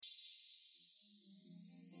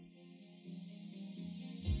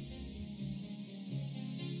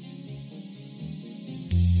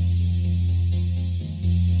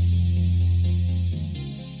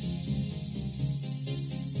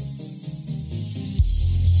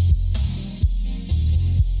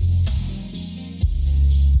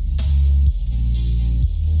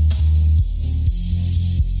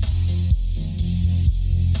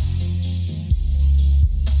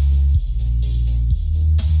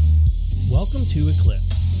Welcome to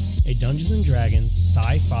Eclipse, a Dungeons & Dragons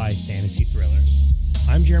sci-fi fantasy thriller.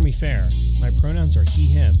 I'm Jeremy Fair, my pronouns are he,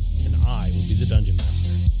 him, and I will be the Dungeon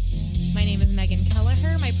Master. My name is Megan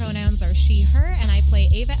Kelleher, my pronouns are she, her, and I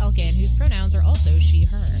play Ava Elkin, whose pronouns are also she,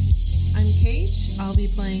 her. I'm Kate, I'll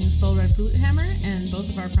be playing Soul Red Boothammer, and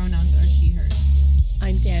both of our pronouns are she, hers.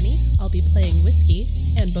 I'm Danny, I'll be playing Whiskey,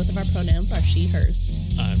 and both of our pronouns are she, hers.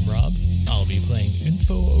 I'm Rob, I'll be playing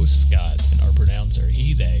Info O. Scott, and our pronouns are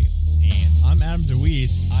he, they. And I'm Adam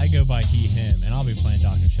DeWeese, I go by he, him, and I'll be playing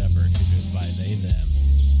Dr. Shepard, who goes by they, them.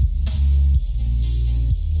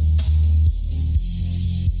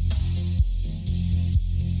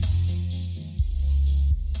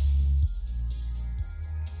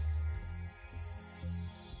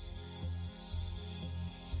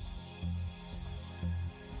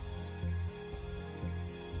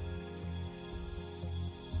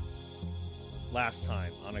 Last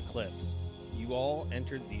time on Eclipse, you all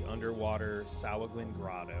entered the underwater Sahuagin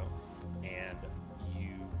Grotto, and you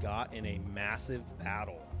got in a massive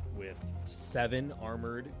battle with 7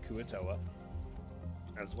 armored Kuo-toa,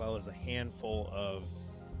 as well as a handful of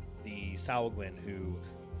the Sahuagin who,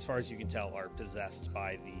 as far as you can tell, are possessed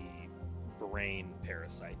by the brain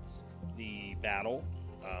parasites. The battle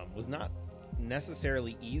was not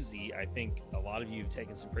necessarily easy. I think a lot of you have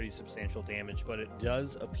taken some pretty substantial damage, but it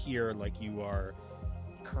does appear like you are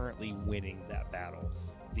currently winning that battle.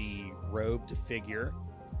 The robed figure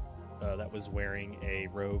that was wearing a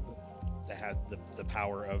robe that had the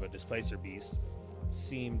power of a displacer beast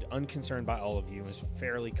seemed unconcerned by all of you and was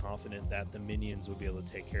fairly confident that the minions would be able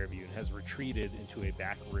to take care of you, and has retreated into a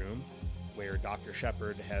back room where Dr.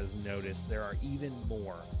 Shepard has noticed there are even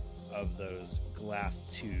more of those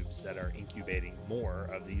glass tubes that are incubating more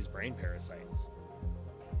of these brain parasites.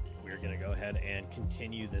 We're going to go ahead and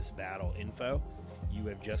continue this battle. Info, you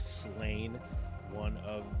have just slain one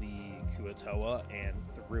of the Kuo-toa and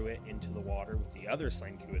threw it into the water with the other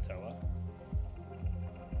slain Kuo-toa.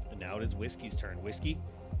 And now it is Whiskey's turn. Whiskey,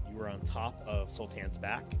 you are on top of Sultan's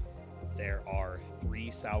back. There are 3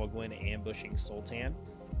 Sahuagin ambushing Sultan,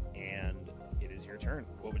 and it is your turn.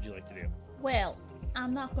 What would you like to do? Well,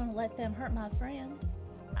 I'm not going to let them hurt my friend.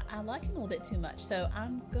 I like him a little bit too much, so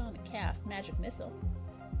I'm going to cast Magic Missile.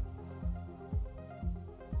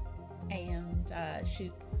 And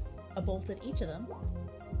shoot a bolt at each of them.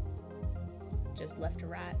 Just left to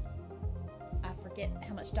right. I forget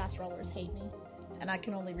how much dice rollers hate me. And I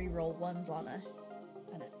can only re-roll ones on an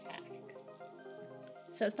attack.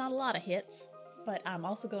 So it's not a lot of hits, but I'm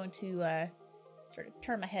also going to sort of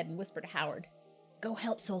turn my head and whisper to Howard, "Go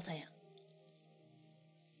help Sultan."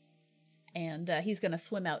 And he's going to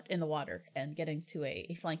swim out in the water and get into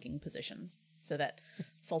a flanking position so that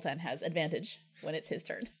Sultan has advantage when it's his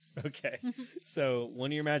turn. Okay. So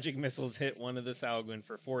one of your magic missiles hit one of the Sahuagin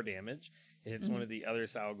for 4 damage. It hits one of the other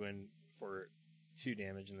Sahuagin for 2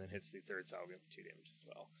 damage, and then hits the third Sahuagin for 2 damage as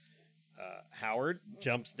well. Howard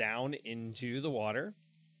jumps down into the water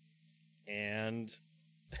and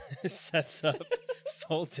sets up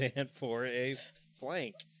Sultan for a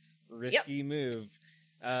flank. Risky move.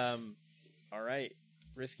 All right,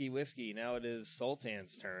 Risky Whiskey. Now it is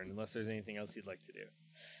Sultan's turn, unless there's anything else you'd like to do.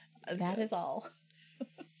 That is all.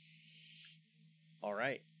 All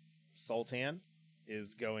right, Sultan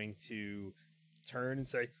is going to turn and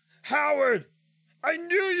say, "Howard, I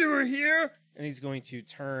knew you were here!" And he's going to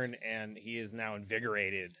turn, and he is now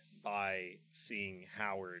invigorated by seeing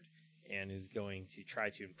Howard, and is going to try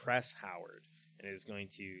to impress Howard, and is going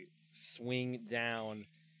to swing down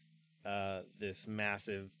this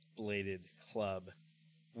massive bladed club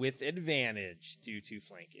with advantage due to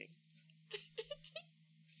flanking.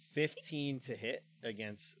 15 to hit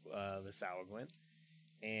against the Sahuagin,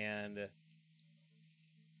 and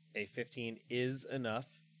a 15 is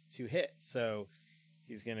enough to hit. So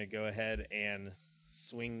he's going to go ahead and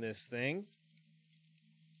swing this thing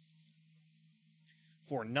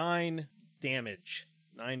for 9 damage,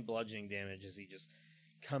 9 bludgeoning damage, as he just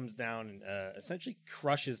comes down and essentially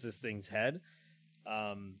crushes this thing's head.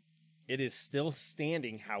 It is still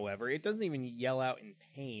standing, however. It doesn't even yell out in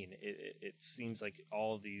pain. It seems like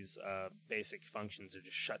all of these basic functions are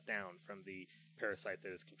just shut down from the parasite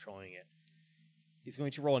that is controlling it. He's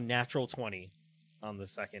going to roll a natural 20 on the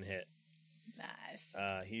second hit. Nice.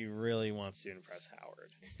 He really wants to impress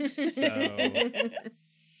Howard. So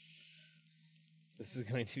this is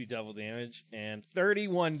going to be double damage and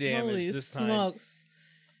 31 damage. Holy this time. smokes.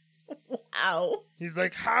 Wow. He's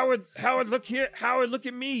like, Howard, look here. Howard, look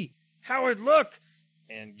at me. Howard, look.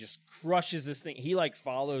 And just crushes this thing. He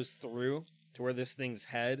follows through to where this thing's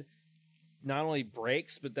head not only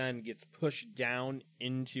breaks, but then gets pushed down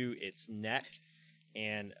into its neck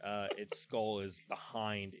and its skull is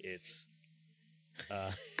behind its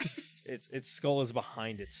its skull is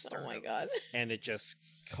behind its sternum. Oh my god. And it just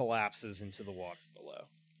collapses into the water below.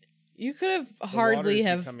 You could have water hardly is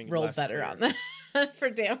have becoming rolled less better clear. on that for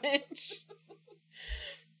damage.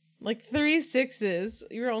 Like 3 6s.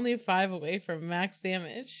 You were only 5 away from max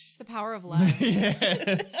damage. It's the power of love.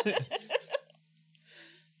 Yeah.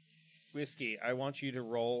 Whiskey, I want you to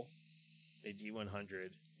roll a D100,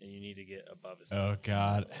 and you need to get above a 7. Oh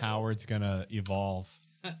God, Howard's gonna evolve.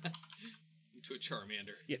 To a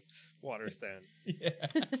Charmander. Yeah, water stone. Yeah.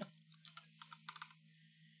 Did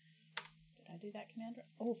I do that, Commander?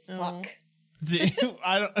 Oh, Oh. fuck. Dude,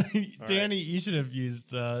 I don't. Danny, you should have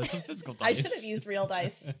used some physical dice. I should have used real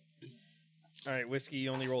dice. All right, Whiskey,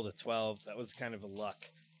 you only rolled a 12. That was kind of a luck.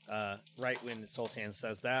 Right when Sultan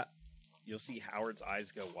says that, you'll see Howard's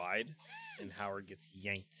eyes go wide, and Howard gets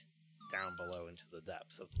yanked down below into the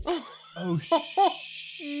depths of the water. Oh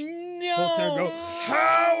No. Sultan go,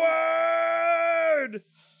 Howard!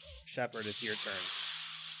 Shepard, it's your turn.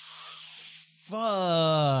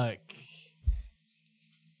 Fuck.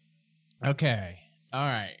 Okay. All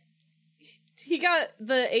right. He got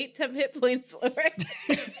the 8 temp hit points right.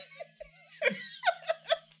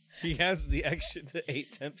 He has the 8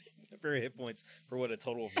 temporary hit points for what, a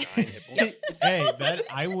total of 9 hit points? Hey, that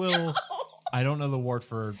I will. I don't know the word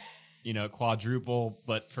for, quadruple,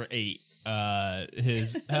 but for 8,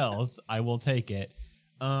 his health, I will take it.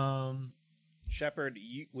 Shepard,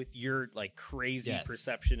 you, with your crazy Yes.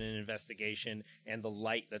 perception and investigation and the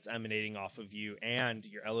light that's emanating off of you and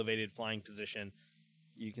your elevated flying position,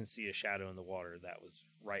 you can see a shadow in the water that was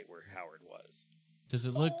right where Howard was. Does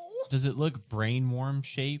it look brain worm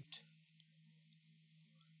shaped?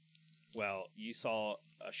 Well, you saw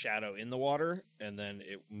a shadow in the water, and then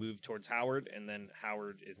it moved towards Howard, and then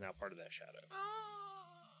Howard is now part of that shadow.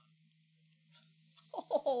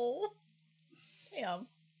 Oh, damn.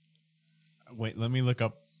 Wait, let me look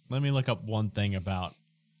up one thing about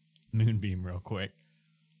Moonbeam real quick.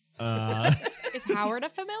 Is Howard a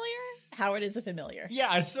familiar? Howard is a familiar. Yeah,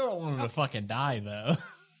 I still don't want him to fucking die though.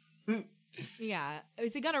 Yeah.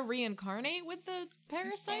 Is he gonna reincarnate with the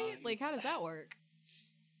parasite? Like, how does that work?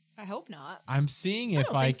 I hope not. I'm seeing if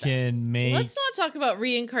don't I think so. can make. Let's not talk about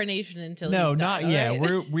reincarnation until No, he's not died, yet.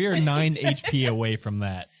 all right? We are 9 HP away from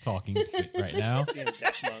that talking right now. You know,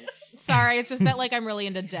 death monks. Sorry, it's just that I'm really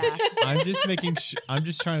into death. I'm just making. I'm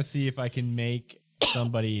just trying to see if I can make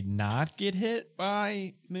somebody not get hit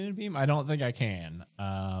by Moonbeam. I don't think I can.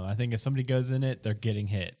 I think if somebody goes in it, they're getting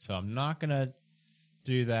hit. So I'm not gonna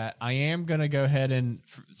do that. I am gonna go ahead and.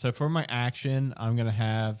 So for my action, I'm gonna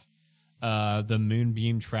have the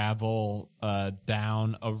Moonbeam travel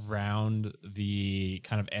down around the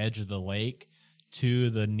kind of edge of the lake to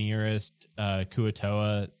the nearest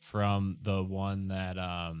Kuatoa from the one that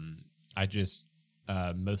I just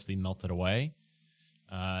mostly melted away.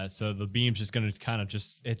 So the beam's just going to kind of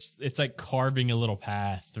it's like carving a little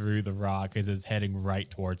path through the rock as it's heading right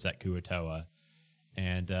towards that Kuatoa.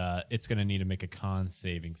 And it's going to need to make a con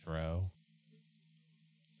saving throw.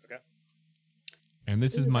 Okay. And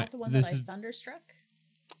this Ooh, is my that the one this that I is thunderstruck?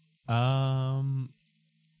 I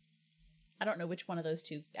I don't know which one of those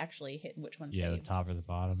two actually hit and which one the saved. top or the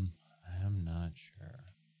bottom. I'm not sure.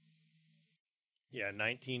 Yeah,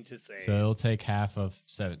 19 to save. So it'll take half of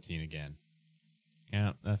 17 again.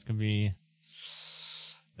 Yeah, that's gonna be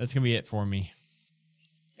it for me.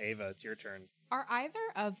 Ava, it's your turn. Are either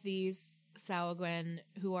of these Salagwen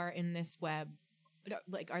who are in this web,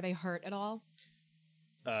 are they hurt at all?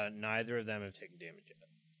 Neither of them have taken damage yet.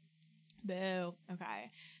 Boo.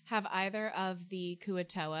 Okay. Have either of the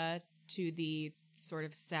Kuatoa to the sort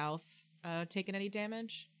of south taken any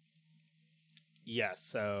damage? Yes,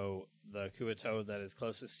 so the Kuatoa that is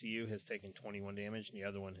closest to you has taken 21 damage, and the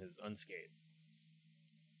other one is unscathed.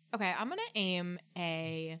 Okay, I'm going to aim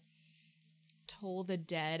a Toll the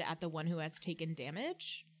Dead at the one who has taken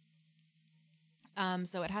damage.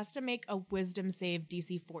 So it has to make a wisdom save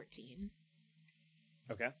DC 14.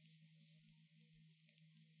 Okay.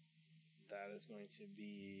 That is going to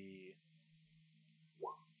be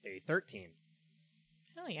a 13.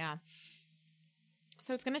 Hell yeah.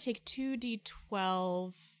 So it's going to take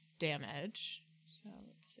 2d12 damage. So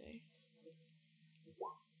let's see.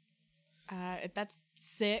 That's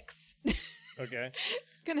 6. Okay.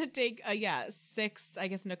 It's going to take, 6, I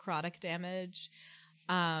guess, necrotic damage.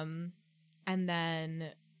 And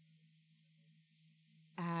then...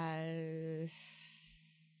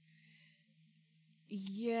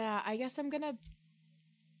 yeah, I guess I'm gonna...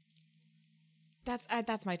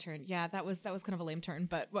 That's my turn. Yeah, that was kind of a lame turn,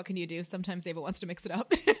 but what can you do? Sometimes Ava wants to mix it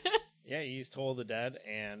up. Yeah, you use Toll of the Dead,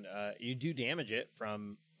 and you do damage it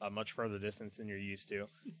from a much further distance than you're used to,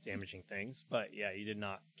 damaging things. But yeah, you did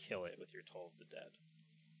not kill it with your Toll of the Dead.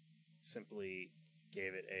 Simply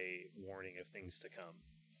gave it a warning of things to come.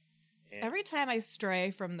 And Every time I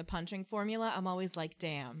stray from the punching formula, I'm always like,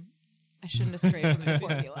 damn, I shouldn't have strayed from the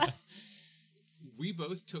formula. We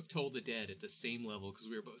both took Toll the Dead at the same level because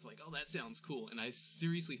we were both like, oh, that sounds cool. And I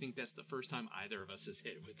seriously think that's the first time either of us has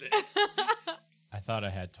hit with it. I thought I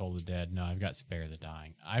had Toll the Dead. No, I've got Spare the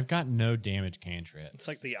Dying. I've got no damage cantrips. it's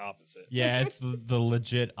like the opposite. Yeah, it's the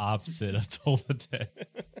legit opposite of Toll the Dead.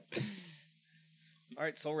 All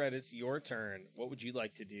right, Soul Red, it's your turn. What would you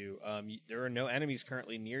like to do? There are no enemies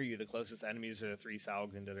currently near you. The closest enemies are the 3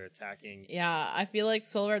 Sahuagin that are attacking. Yeah, I feel like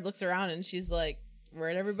Soul Red looks around and she's like,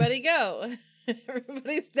 where'd everybody go?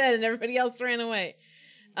 Everybody's dead and everybody else ran away.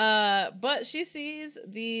 But she sees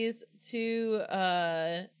these 2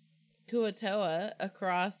 Kuatoa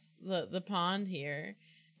across the pond here,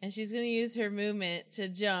 and she's going to use her movement to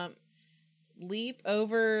jump, leap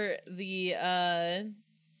over the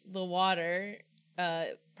water,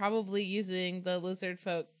 probably using the lizard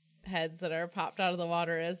folk heads that are popped out of the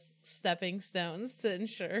water as stepping stones to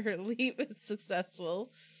ensure her leap is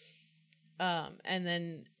successful. And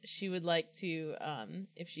then she would like to,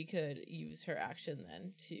 if she could, use her action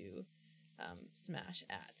then to smash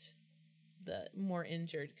at the more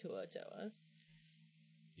injured Kuatoa.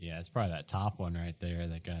 Yeah, it's probably that top one right there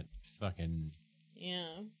that got fucking...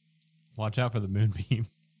 Yeah. Watch out for the moonbeam.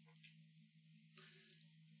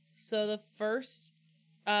 So the first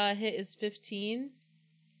hit is 15.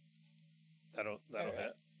 That'll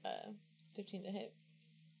hit. 15 to hit.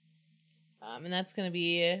 And that's going to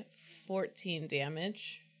be 14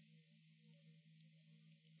 damage.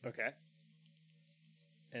 Okay.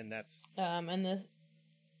 And that's And the...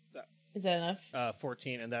 Is that enough?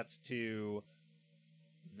 14, and that's to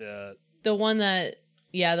the... The one that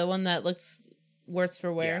looks worse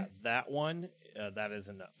for wear. Yeah, that one, that is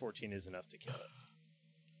enough. 14 is enough to kill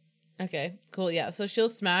it. Okay, cool. Yeah, so she'll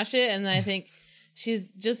smash it, and then I think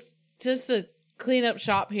she's just to clean up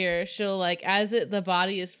shop here. She'll like as the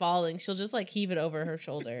body is falling, she'll just like heave it over her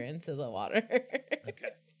shoulder into the water. Okay.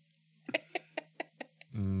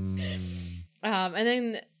 And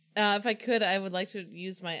then if I could, I would like to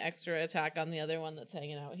use my extra attack on the other one that's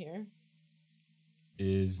hanging out here.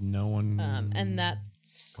 Is no one And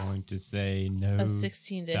that's going to say no a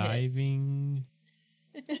 16 to hit. diving?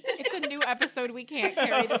 It's a new episode. We can't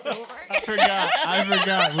carry this over. I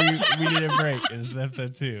forgot we need a break. And it's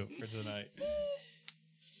episode 2 for tonight.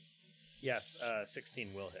 Yes,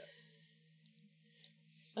 16 will hit.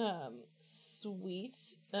 Sweet.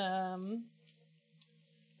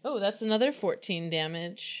 Oh, that's another 14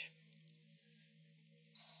 damage.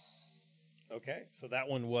 Okay, so that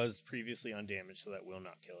one was previously undamaged, so that will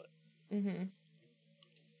not kill it. Mm-hmm.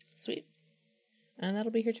 Sweet. And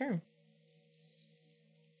that'll be her turn.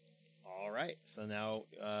 All right, so now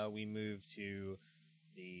we move to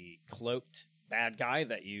the cloaked bad guy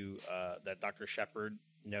that that Dr. Shepard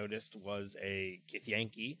noticed was a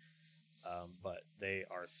Githyanki, but they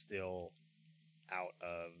are still out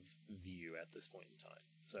of view at this point in time.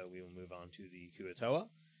 So we will move on to the Kuatoa.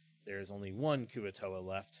 There is only one Kuatoa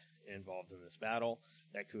left involved in this battle.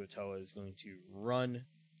 That Kuatoa is going to run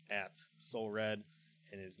at Soul Red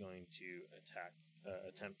and is going to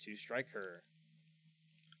attempt to strike her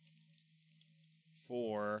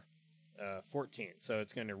for 14. So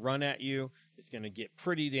it's going to run at you. It's going to get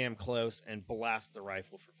pretty damn close and blast the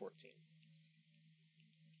rifle for 14.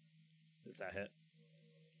 Does that hit?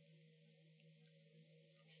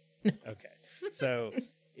 Okay. So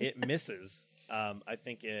it misses. I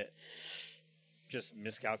think it just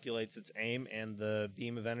miscalculates its aim, and the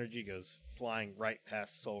beam of energy goes flying right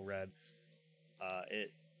past Soul Red.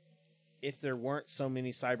 If there weren't so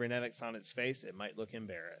many cybernetics on its face, it might look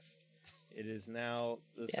embarrassed. It is now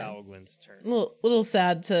the Sahuagin's turn. Little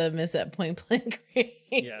sad to miss at point blank range.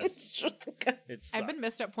 Yes. It sucks. I've been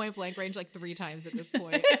missed at point blank range like 3 times at this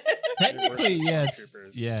point. Technically, yeah,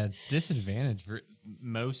 Stormtroopers. it's disadvantage for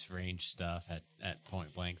most range stuff at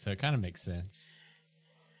point blank, so it kind of makes sense.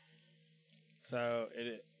 So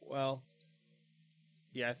I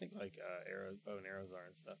think like bow and arrows are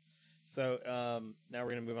and stuff. So now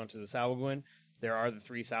we're going to move on to the Sahuagin. There are the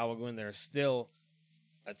 3 Sahuagin. They're still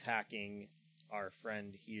attacking our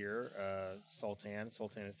friend here, Sultan.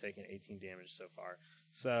 Sultan has taken 18 damage so far.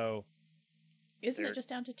 So Isn't it just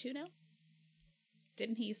down to 2 now?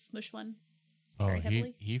 Didn't he smush one Oh, very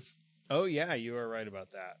heavily? oh yeah, you are right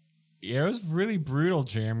about that. Yeah, it was really brutal,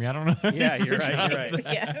 Jeremy. I don't know. if Yeah, you you're right, forgot you're right.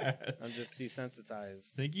 that. I'm just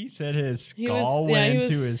desensitized. I think he said his He skull was, went he into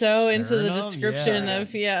was his so into the sternum. description Yeah.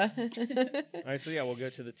 of, yeah. All right, so yeah, we'll go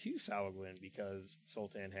to the 2 Salagwin because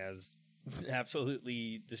Sultan has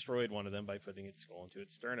absolutely destroyed one of them by putting its skull into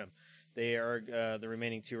its sternum. They are the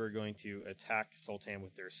remaining 2 are going to attack Sultan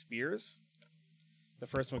with their spears. The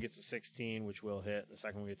first one gets a 16, which will hit. The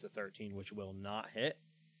second one gets a 13, which will not hit.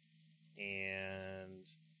 And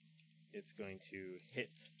it's going to hit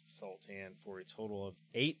Sultan for a total of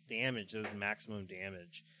 8 damage. That is maximum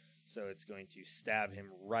damage. So it's going to stab him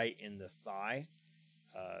right in the thigh.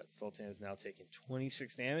 Sultan has now taken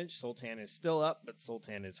 26 damage. Sultan is still up, but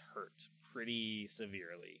Sultan is hurt pretty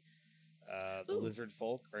severely. The lizard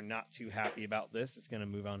folk are not too happy about this. It's going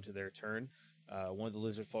to move on to their turn. One of the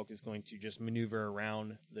lizard folk is going to just maneuver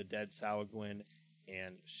around the dead Salagwin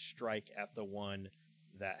and strike at the one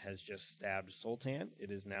that has just stabbed Sultan.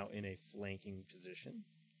 It is now in a flanking position.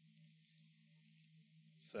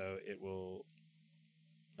 So it will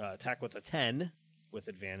attack with a 10 with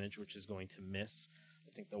advantage, which is going to miss.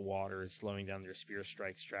 I think the water is slowing down their spear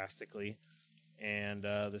strikes drastically. And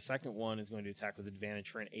the second one is going to attack with advantage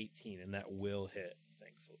for an 18, and that will hit,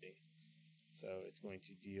 thankfully. So it's going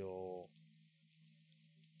to deal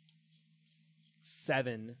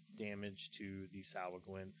 7 damage to the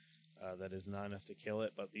Salagwin. That is not enough to kill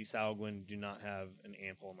it, but the Salagwin do not have an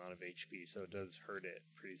ample amount of HP, so it does hurt it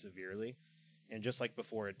pretty severely. And just like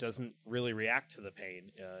before, it doesn't really react to the pain.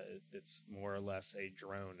 It's more or less a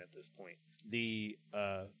drone at this point. The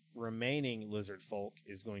remaining lizard folk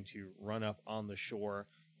is going to run up on the shore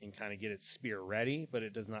and kind of get its spear ready, but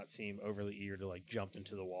it does not seem overly eager to like jump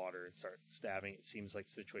into the water and start stabbing. It seems like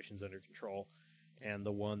the situation's under control. And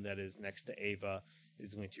the one that is next to Ava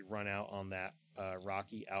is going to run out on that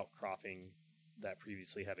rocky outcropping that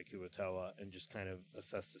previously had a Kuatoa and just kind of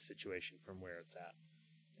assess the situation from where it's at.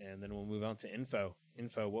 And then we'll move on to Info.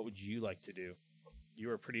 Info, what would you like to do? You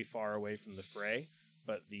are pretty far away from the fray,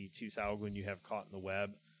 but the 2 Salagwin you have caught in the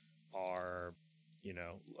web are,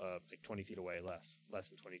 like 20 feet away, less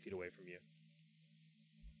than 20 feet away from you.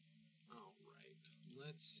 All right.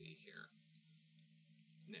 Let's see here.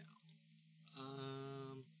 Now,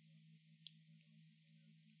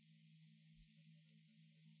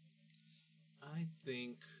 I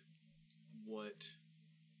think what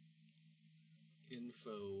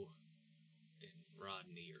Info and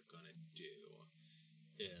Rodney are going to do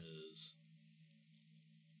is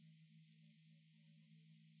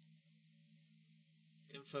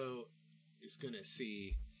Info is going to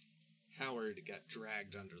see Howard got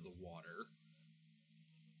dragged under the water.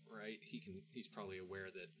 Right? He's probably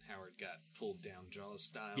aware that Howard got pulled down Jaws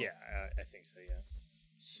style. Yeah, I think so, yeah.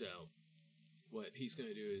 So, what he's going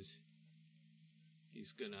to do is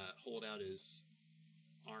he's going to hold out his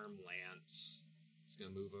arm lance. He's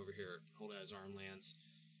going to move over here, hold out his arm lance,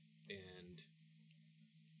 and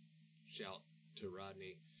shout to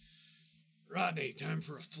Rodney, "Rodney, time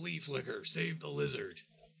for a flea flicker. Save the lizard."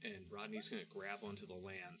 And Rodney's going to grab onto the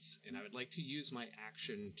lance, and I would like to use my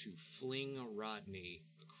action to fling Rodney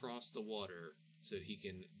across the water so that he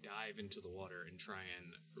can dive into the water and try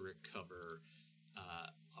and recover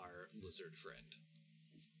our lizard friend.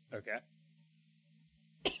 Okay.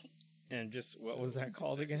 And just, what was that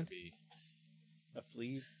called So again? be- A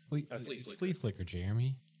flea? A flea flicker. Flea flicker,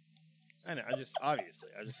 Jeremy. I know, I just wanted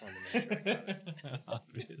to make sure I got it.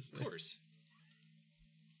 Obviously. Of course.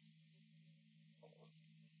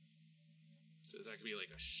 So is that going to be like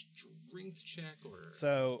a strength check or...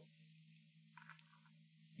 So,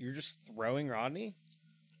 you're just throwing Rodney?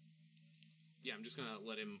 Yeah, I'm just going to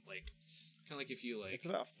let him, like... Kind of like if you, like... It's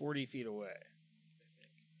about 40 feet away, I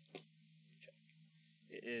think. Check.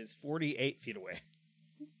 It is 48 feet away.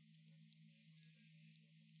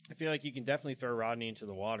 I feel like you can definitely throw Rodney into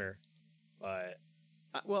the water, but...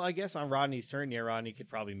 well, I guess on Rodney's turn, yeah, Rodney could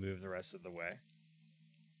probably move the rest of the way.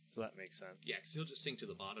 So that makes sense. Yeah, because he'll just sink to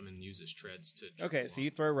the bottom and use his treads to... Okay, so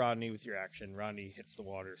you throw Rodney with your action. Rodney hits the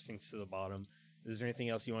water, sinks to the bottom. Is there anything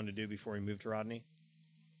else you wanted to do before we move to Rodney?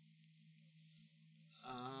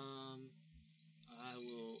 I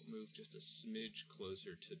will move just a smidge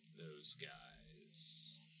closer to those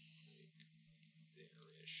guys. Like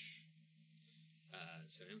there-ish.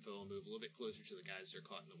 So Info will move a little bit closer to the guys that are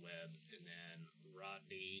caught in the web, and then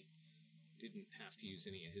Rodney didn't have to use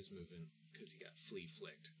any of his movement because he got flea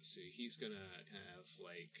flicked. So he's gonna kind of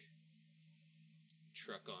like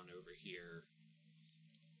truck on over here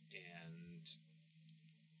and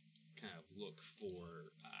kind of look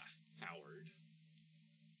for Howard.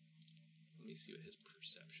 Let me see what his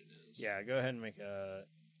perception is. Yeah, go ahead and make a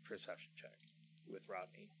perception check with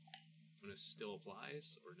Rodney. When it still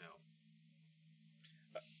applies, or no?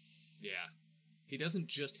 Yeah. He doesn't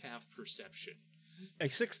just have perception. A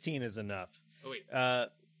 16 is enough. Oh, wait.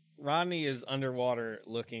 Rodney is underwater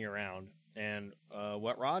looking around, and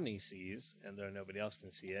what Rodney sees, and though nobody else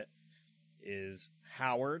can see it, is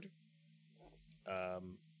Howard.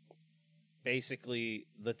 Basically,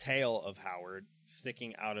 the tail of Howard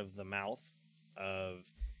sticking out of the mouth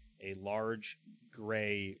of a large,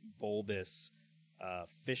 gray, bulbous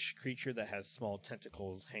fish creature that has small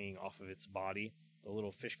tentacles hanging off of its body. The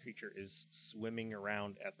little fish creature is swimming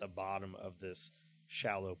around at the bottom of this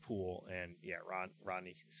shallow pool, and yeah,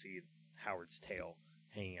 Rodney can see Howard's tail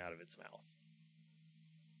hanging out of its mouth.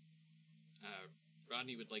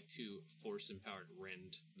 Rodney would like to force-empowered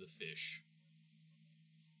rend the fish.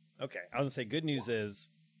 Okay, I was going to say, good news is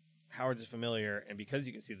Howard's a familiar, and because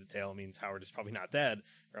you can see the tail means Howard is probably not dead,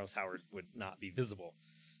 or else Howard would not be visible.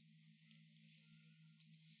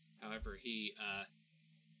 However, he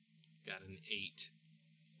got an 8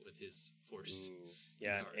 with his force. Ooh.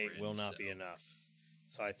 Yeah, an 8 will not be enough.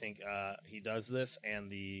 So I think he does this, and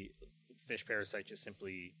the fish parasite just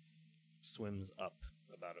simply swims up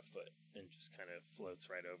about a foot and just kind of floats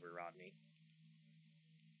right over Rodney.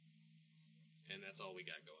 And that's all we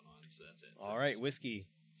got going on, so that's it. All right, Whiskey,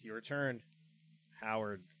 it's your turn.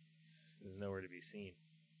 Howard is nowhere to be seen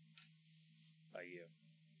by you.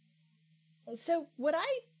 So would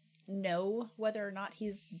I know whether or not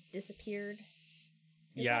he's disappeared?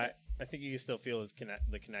 I think you can still feel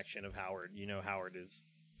the connection of Howard. You know Howard is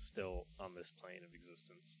still on this plane of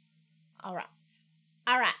existence. All right.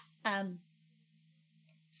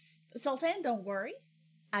 Sultan, don't worry.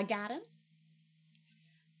 I got him.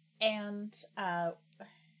 And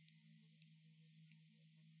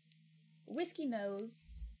Whiskey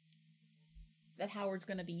knows that Howard's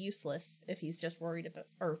going to be useless if he's just worried about,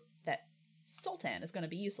 or that Sultan is going to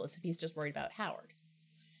be useless if he's just worried about Howard.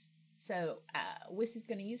 So Whiskey's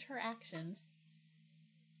going to use her action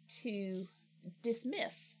to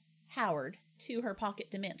dismiss Howard to her pocket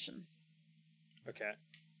dimension. Okay.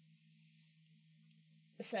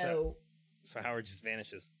 So Howard just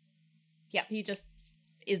vanishes. Yeah, he just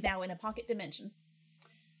is now in a pocket dimension.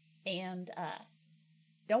 And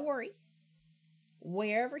don't worry.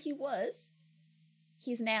 Wherever he was,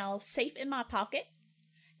 he's now safe in my pocket,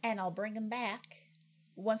 and I'll bring him back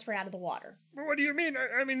once we're out of the water. But what do you mean?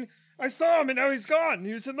 I mean, I saw him and now he's gone.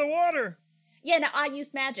 He was in the water. Yeah, no, I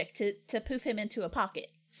used magic to poof him into a pocket.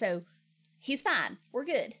 So he's fine. We're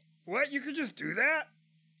good. What? You could just do that?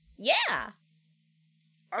 Yeah.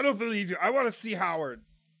 I don't believe you. I want to see Howard.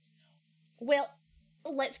 Well,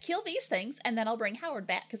 let's kill these things, and then I'll bring Howard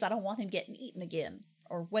back, because I don't want him getting eaten again.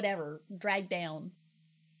 Or whatever, dragged down.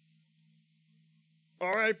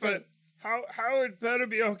 All right, but Howard better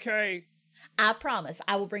be okay. I promise.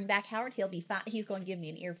 I will bring back Howard. He'll be fine. He's going to give me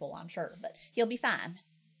an earful, I'm sure, but he'll be fine.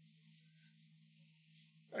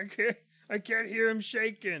 I can't hear him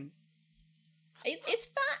shaking. It's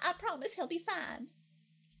fine. I promise he'll be fine.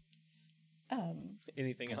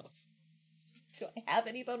 Anything else? Do I have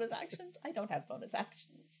any bonus actions? I don't have bonus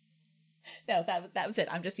actions. No, that was it.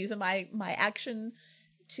 I'm just using my action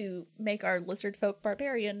to make our lizard folk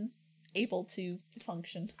barbarian able to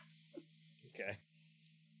function. Okay.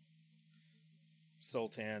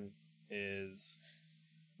 Sultan is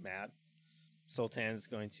mad. Sultan's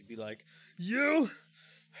going to be like, "You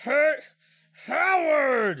hurt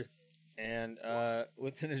Howard!" And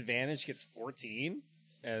with an advantage gets 14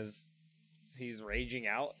 as he's raging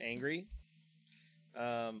out, angry.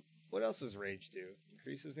 What else does rage do?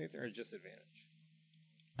 Increases anything or just advantage?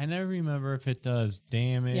 I never remember if it does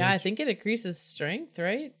damage. Yeah, I think it increases strength,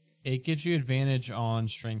 right? It gives you advantage on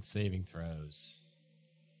strength saving throws.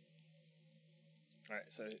 All right,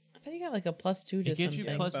 so I thought you got like a +2 to It gives you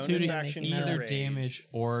something. plus Bonus 2 to action either rage. damage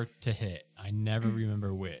or to hit. I never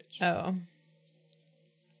remember which. Oh.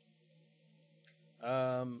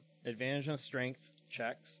 Advantage on strength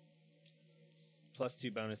checks.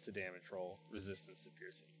 +2 bonus to damage roll. Resistance to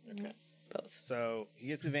piercing. Okay. Both. So he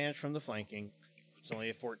gets advantage from the flanking. It's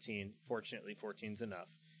only a 14. Fortunately, 14's enough.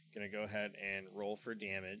 Gonna go ahead and roll for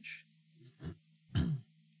damage. And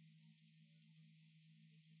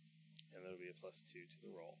that'll be a +2 to the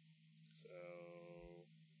roll. So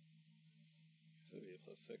it'll be a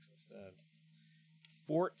 +6 instead.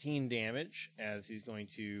 14 damage as he's going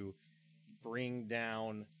to bring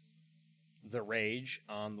down the rage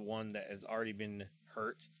on the one that has already been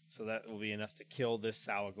hurt. So that will be enough to kill this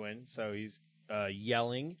Sahuagin. So he's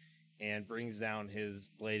yelling and brings down his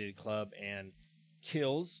bladed club and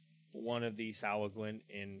kills one of the Sahuagin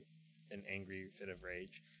in an angry fit of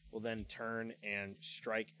rage. Will then turn and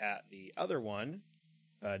strike at the other one.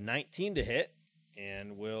 19 to hit,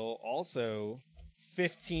 and will also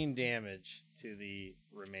 15 damage to the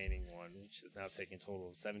remaining one, which is now taking a total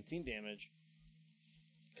of 17 damage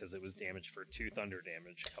because it was damaged for 2 thunder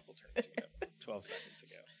damage a couple turns ago, 12 seconds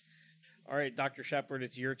ago. All right, Dr. Shepard,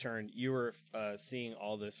 it's your turn. You were seeing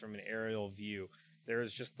all this from an aerial view. There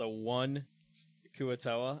is just the one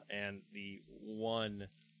Kuatoa and the one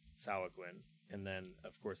Sawagwin. And then,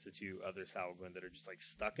 of course, the 2 other Sawagwin that are just like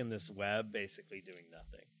stuck in this web, basically doing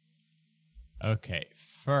nothing. Okay,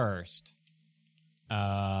 first,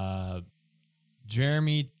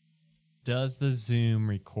 Jeremy, does the Zoom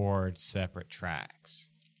record separate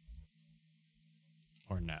tracks?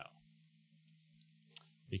 Or no?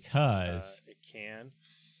 Because It can.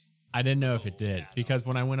 I didn't know if it did. Because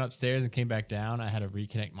when I went upstairs and came back down, I had to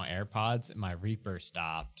reconnect my AirPods, and my Reaper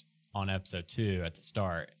stopped on episode 2 at the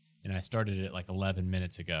start. And I started it like 11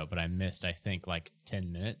 minutes ago, but I missed, I think, like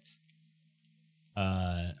 10 minutes.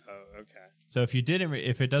 Oh, okay. So if you didn't,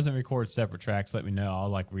 if it doesn't record separate tracks, let me know. I'll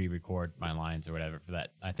like re-record my lines or whatever for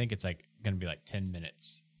that. I think it's like going to be like 10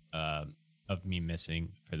 minutes of me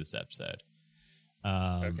missing for this episode.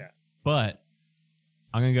 Okay. But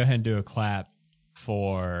I'm going to go ahead and do a clap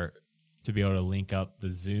to be able to link up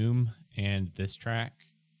the Zoom and this track.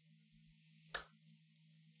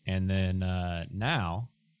 And then now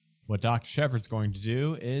what Dr. Shepard's going to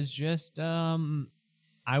do is just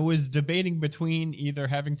I was debating between either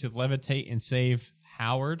having to levitate and save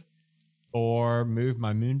Howard or move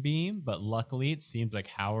my moonbeam, but luckily it seems like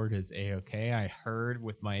Howard is A-okay. I heard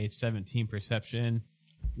with my 17 perception,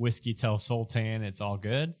 Whiskey tell Sultan it's all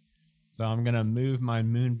good. So I'm going to move my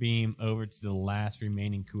moonbeam over to the last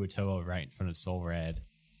remaining Kuatoa right in front of Soul Red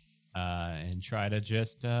and try to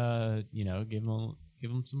just, give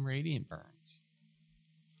him some radiant burns.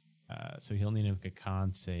 So he'll need to make a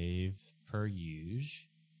con save per usual.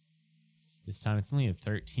 This time it's only a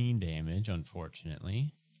 13 damage,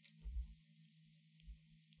 unfortunately.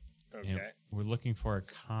 Okay. And we're looking for a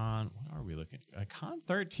con. What are we looking? A con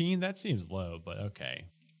 13? That seems low, but okay.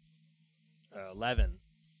 11.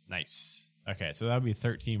 Nice. Okay, so that would be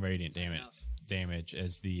 13 radiant Enough. damage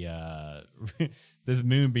as the this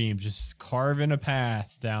moonbeam just carving a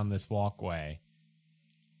path down this walkway.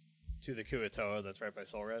 To the Kuatoa that's right by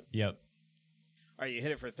Soul Red. Yep. All right, you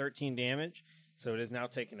hit it for 13 damage, so it is now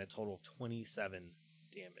taking a total of 27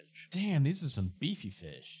 damage. Damn, these are some beefy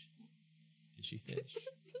fish. Fishy fish.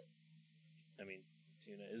 I mean,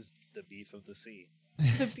 tuna is the beef of the sea.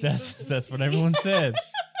 That's what everyone says.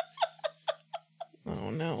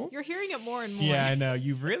 Oh no. You're hearing it more and more. Yeah, I know.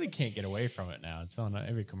 You really can't get away from it now. It's on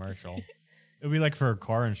every commercial. It'll be like for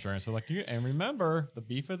car insurance. They're like, and remember, the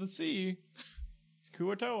beef of the sea. It's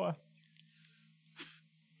Kuatoa.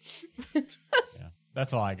 Yeah,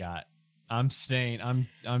 that's all I got. I'm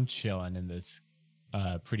chilling in this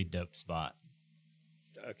pretty dope spot.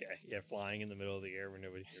 Okay, yeah, flying in the middle of the air where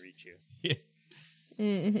nobody can reach you. Yeah.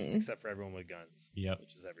 Mm-hmm. Except for everyone with guns. Yep.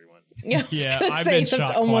 Which is everyone. Yeah, I was Yeah, gonna I've say, been except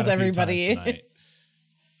shot almost quite a few everybody. times tonight.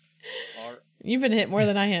 You've been hit more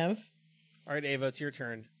than I have. All right, Ava, it's your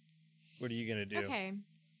turn. What are you going to do? Okay.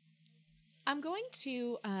 I'm going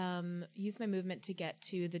to use my movement to get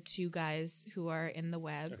to the 2 guys who are in the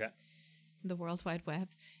web, Okay. the World Wide Web,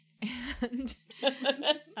 and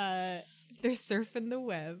they're surfing the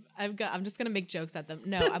web. I'm just gonna make jokes at them.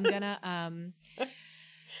 No, I'm gonna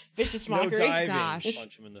Vicious No mockery. diving. Gosh.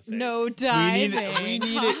 Punch him in the face. no diving. We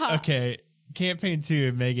need it. Okay. Campaign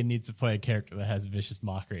 2, Megan needs to play a character that has vicious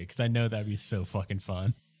mockery because I know that'd be so fucking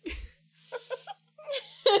fun.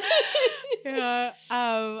 Yeah.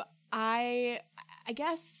 I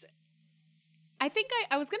guess I think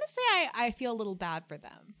I was gonna say I feel a little bad for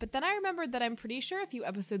them, but then I remembered that I'm pretty sure a few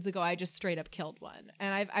episodes ago I just straight up killed one,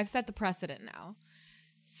 and I've set the precedent now,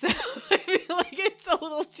 so I feel like it's a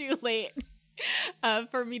little too late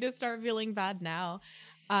for me to start feeling bad now,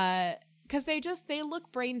 because they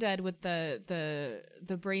look brain dead with the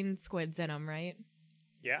brain squids in them, right?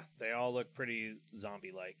 Yeah, they all look pretty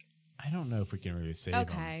zombie-like. I don't know if we can really save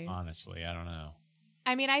Okay. them, honestly. I don't know.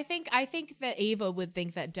 I mean, I think that Ava would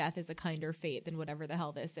think that death is a kinder fate than whatever the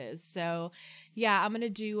hell this is. So, yeah, I'm gonna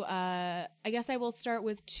do. I guess I will start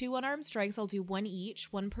with 2 unarmed strikes. I'll do 1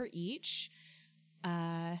 each, 1 per each.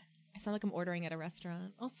 I sound like I'm ordering at a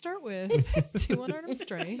restaurant. I'll start with 2 unarmed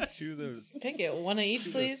strikes Two of those. Can I get 1 of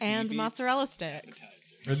each, please? Sea and beats. mozzarella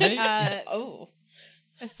sticks. Are they? Oh,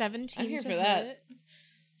 A 17 I'm here to for that. hit.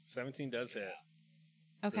 17 does hit.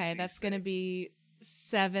 Okay, sea that's stick. gonna be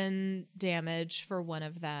 7 damage for one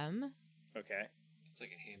of them. Okay. It's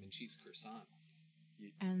like a ham and cheese croissant.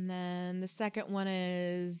 And then the second one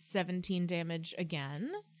is 17 damage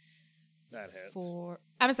again That hits.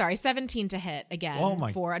 I'm sorry, 17 to hit again Oh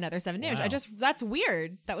my- for another 7 damage. Wow. That's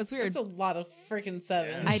weird. That was weird. That's a lot of freaking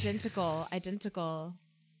sevens. Identical.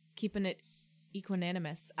 Keeping it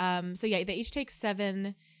equanimous. So yeah, they each take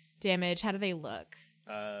 7 damage. How do they look?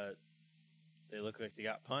 They look like they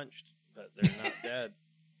got punched, but they're not dead.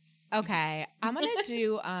 Okay, I'm gonna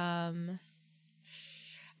do. I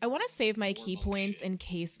want to save my key Warlock points shit. in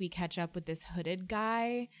case we catch up with this hooded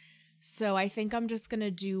guy. So I think I'm just gonna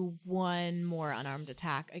do one more unarmed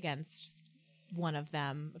attack against one of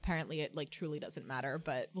them. Apparently, it like truly doesn't matter,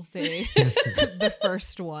 but we'll say the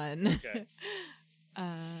first one. Okay.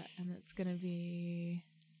 And it's gonna be.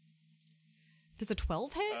 Does a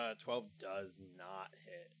 12 hit? 12 does not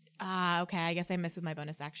hit. Okay. I guess I missed with my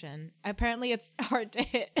bonus action. Apparently, it's hard to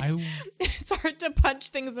hit. I It's hard to punch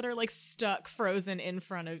things that are like stuck, frozen in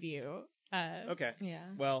front of you. Okay. Yeah.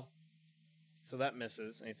 Well, so that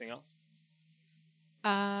misses. Anything else?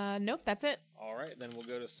 Nope. That's it. All right, then we'll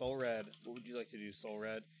go to Soul Red. What would you like to do, Soul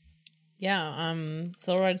Red? Yeah,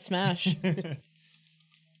 Soul Red Smash.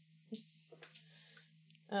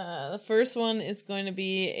 The first one is going to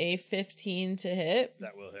be a 15 to hit.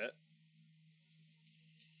 That will hit.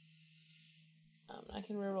 I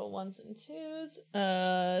can reroll 1s and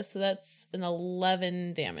 2s. So that's an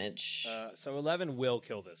 11 damage. So 11 will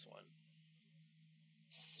kill this one.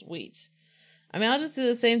 Sweet. I mean, I'll just do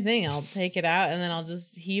the same thing. I'll take it out and then I'll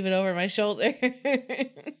just heave it over my shoulder.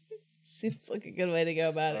 Seems like a good way to go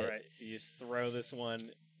about All it. right, you just throw this one.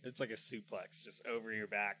 It's like a suplex, just over your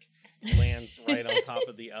back. Lands right on top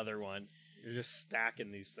of the other one. You're just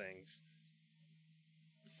stacking these things.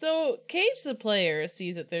 So, Cage the player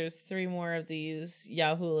sees that there's 3 more of these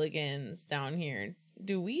Yahooligans down here.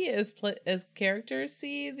 Do we, as characters,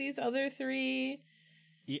 see these other 3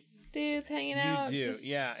 dudes hanging out? You do, just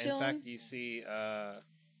yeah. In chilling? fact, you see a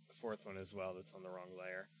 4th one as well that's on the wrong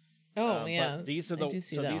layer. Oh, yeah. But these are I do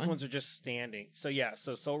see so that these one. ones are just standing. So yeah,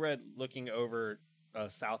 so Soul Red looking over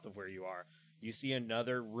south of where you are, you see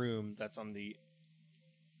another room that's on the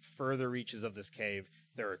further reaches of this cave.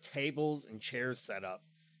 There are tables and chairs set up,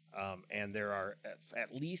 and there are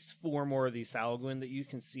at least 4 more of these Salagwin that you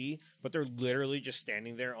can see, but they're literally just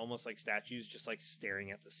standing there, almost like statues, just like staring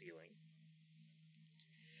at the ceiling.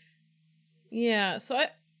 Yeah, so I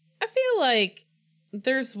feel like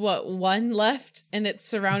there's one left, and it's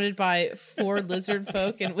surrounded by 4 lizard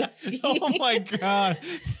folk and whiskey. oh my god,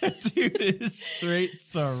 that dude is straight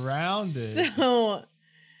surrounded. So,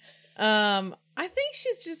 I think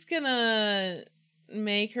she's just gonna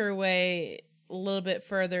make her way a little bit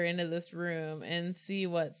further into this room and see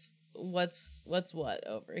what's what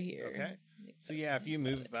over here. Okay. So yeah, if you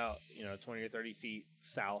move about 20 or 30 feet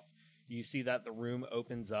south, you see that the room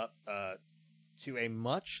opens up to a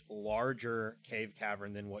much larger cave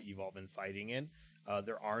cavern than what you've all been fighting in.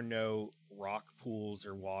 There are no rock pools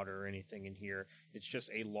or water or anything in here. It's just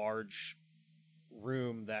a large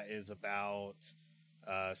room that is about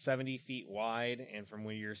 70 feet wide, and from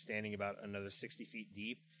where you're standing, about another 60 feet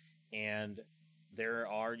deep. And there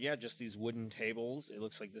are, just these wooden tables. It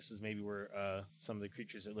looks like this is maybe where some of the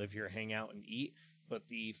creatures that live here hang out and eat. But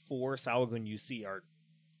the 4 Salagwin you see are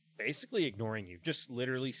basically ignoring you, just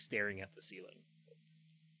literally staring at the ceiling.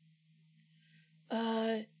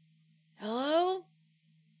 Hello?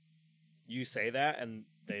 You say that, and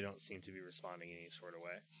they don't seem to be responding in any sort of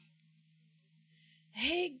way.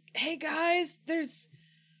 Hey guys, there's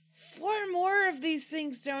 4 more of these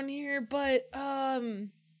things down here, but they're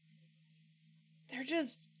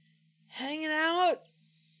just hanging out.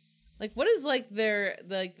 Like, what is like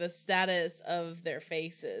the status of their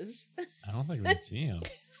faces? I don't think we can see him.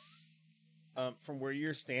 From where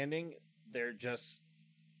you're standing, they're just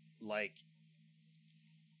like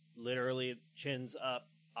literally chins up,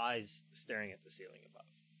 eyes staring at the ceiling above.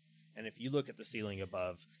 And if you look at the ceiling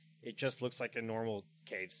above, it just looks like a normal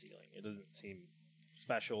cave ceiling. It doesn't seem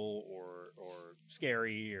special or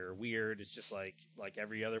scary or weird. It's just like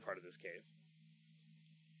every other part of this cave.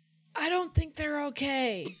 I don't think they're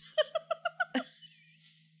okay.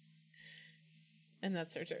 And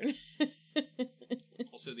that's her turn.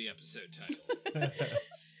 Also the episode title.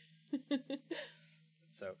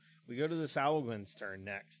 So we go to the Salagwin's turn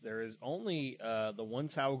next. There is only the one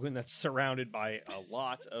Salagwin that's surrounded by a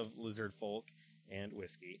lot of lizard folk and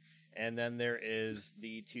whiskey. And then there is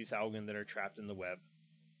the 2 Salagwin that are trapped in the web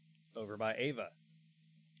over by Ava.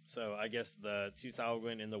 So I guess the 2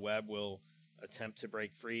 Salagwin in the web will attempt to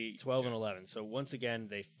break free. 12 and 11. So once again,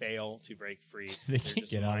 they fail to break free. They They're can't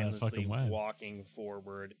just get out of that mindlessly fucking web. walking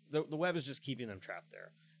forward. The web is just keeping them trapped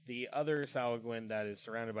there. The other Salagwin that is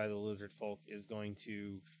surrounded by the lizard folk is going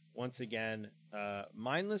to once again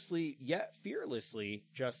mindlessly yet fearlessly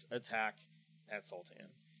just attack at Sultan.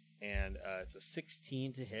 And it's a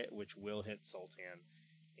 16 to hit, which will hit Sultan.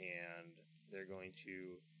 And they're going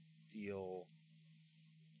to deal...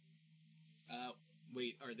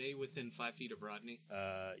 Wait, are they within 5 feet of Rodney?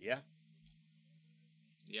 Yeah.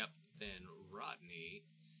 Yep. Then Rodney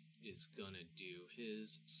is gonna do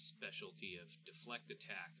his specialty of deflect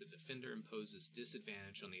attack. The defender imposes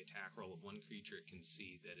disadvantage on the attack roll of one creature it can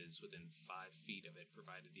see that is within 5 feet of it,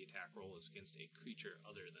 provided the attack roll is against a creature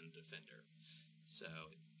other than defender. So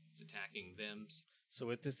it's attacking them. So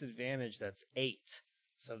with disadvantage, that's 8.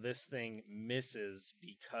 So this thing misses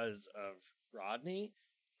because of Rodney.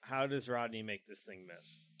 How does Rodney make this thing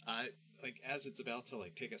miss? As it's about to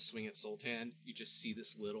take a swing at Sultan, you just see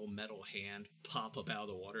this little metal hand pop up out of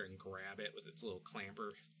the water and grab it with its little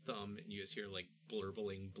clamper thumb, and you just hear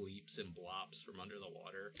blurbling bleeps and blops from under the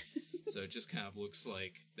water. So it just kind of looks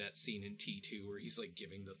like that scene in T2 where he's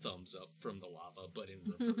giving the thumbs up from the lava, but in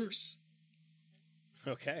reverse.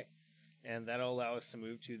 Okay. And that'll allow us to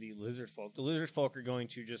move to the lizard folk. The lizard folk are going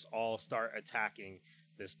to just all start attacking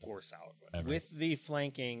this poor Sahuagin. With the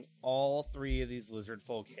flanking, all 3 of these lizard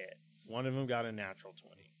folk hit. One of them got a natural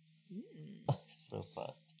 20. So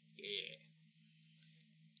fucked. Yeah.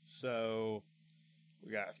 So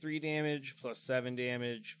we got 3 damage plus 7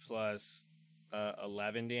 damage plus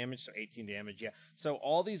 11 damage, so 18 damage. Yeah. So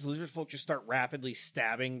all these lizard folk just start rapidly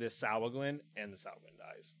stabbing this Sahuagin, and the Sahuagin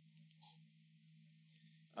dies.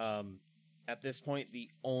 At this point,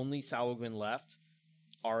 the only Sahuagin left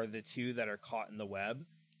are the 2 that are caught in the web,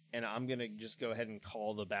 and I'm going to just go ahead and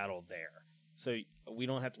call the battle there. So we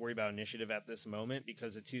don't have to worry about initiative at this moment,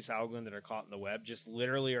 because the 2 Sahuagin that are caught in the web just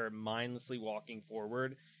literally are mindlessly walking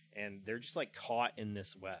forward, and they're just caught in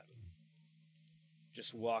this web.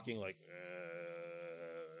 Just walking and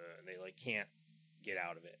they can't get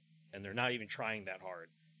out of it. And they're not even trying that hard.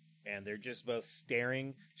 And they're just both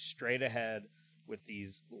staring straight ahead with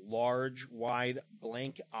these large, wide,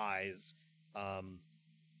 blank eyes.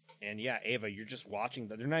 And yeah, Ava, you're just watching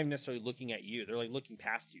them. They're not even necessarily looking at you. They're looking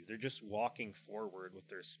past you. They're just walking forward with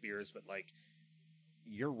their spears, but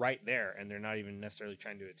you're right there, and they're not even necessarily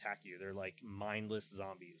trying to attack you. They're mindless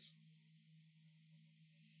zombies.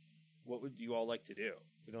 What would you all like to do?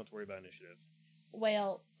 We don't have to worry about initiative.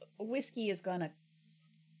 Well, Whiskey is going to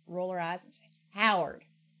roll her eyes and say, Howard,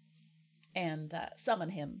 and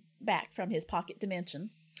summon him back from his pocket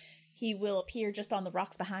dimension. He will appear just on the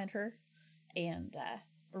rocks behind her and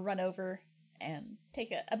run over and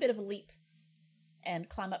take a bit of a leap and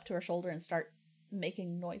climb up to her shoulder and start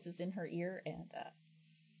making noises in her ear. And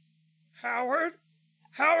Howard?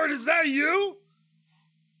 Howard, is that you?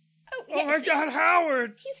 oh, Oh my God,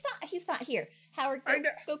 Howard! He's fine. Here, Howard,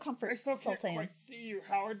 go comfort I still can't Sultan. quite see you,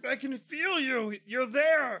 Howard, but I can feel you. You're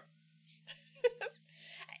there.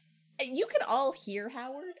 You can all hear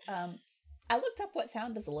Howard. I looked up what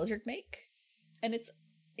sound does a lizard make, and it's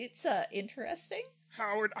interesting.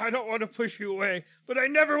 Howard, I don't want to push you away, but I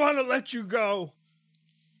never want to let you go.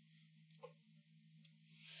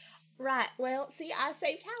 Right. Well, see, I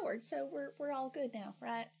saved Howard, so we're all good now,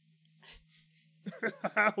 right?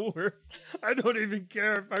 Howard, I don't even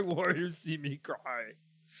care if my warriors see me cry.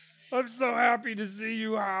 I'm so happy to see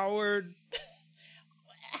you, Howard.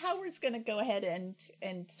 Howard's gonna go ahead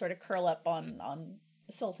and sort of curl up on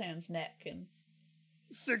Sultan's neck and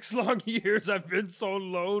 6 long years I've been so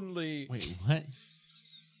lonely. Wait, what?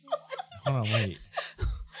 Hold on, wait.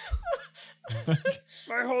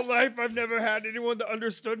 My whole life I've never had anyone that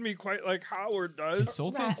understood me quite like Howard Is does.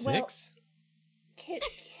 Sultan Right, well- 6? can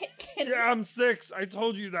Yeah, I'm 6. I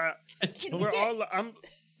told you that.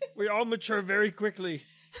 We all mature very quickly.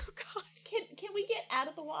 Oh God. can we get out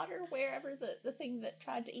of the water wherever the thing that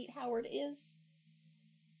tried to eat Howard is?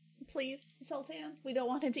 Please, Sultan. We don't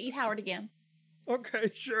want him to eat Howard again.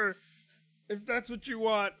 Okay, sure. If that's what you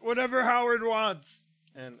want. Whatever Howard wants.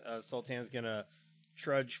 And Sultan's gonna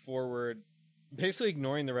trudge forward, basically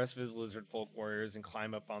ignoring the rest of his lizard folk warriors, and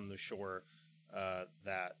climb up on the shore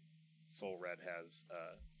that Soul Red has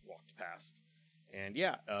walked past. And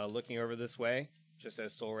yeah, looking over this way, just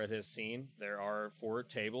as Soul Red has seen, there are 4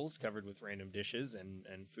 tables covered with random dishes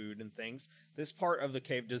and food and things. This part of the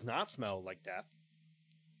cave does not smell like death.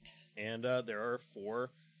 And there are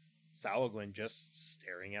 4 Sahuagin just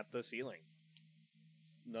staring at the ceiling.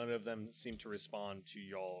 None of them seem to respond to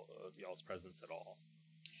y'all's presence at all.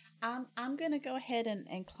 I'm gonna go ahead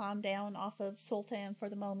and climb down off of Sultan for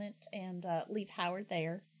the moment and leave Howard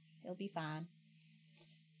there. He'll be fine.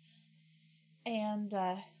 And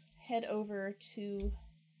head over to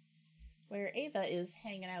where Ava is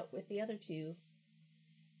hanging out with the other 2.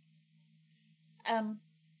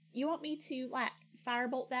 You want me to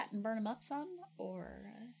firebolt that and burn them up some, or?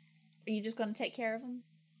 Are you just going to take care of them?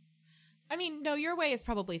 I mean, no, your way is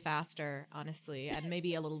probably faster, honestly, and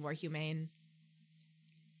maybe a little more humane.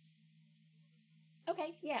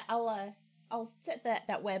 Okay, yeah, I'll set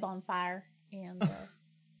that web on fire and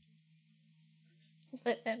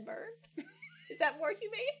let them burn. Is that more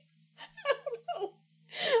humane? I don't know.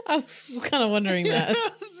 I was kind of wondering that.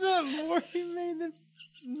 Is that more humane than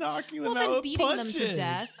knocking them Well, out then with beating punches? them to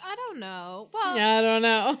death. I don't know. Well, Yeah, I don't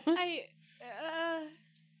know.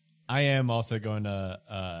 I am also going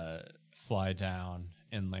to fly down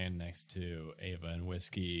and land next to Ava and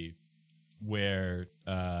Whiskey, where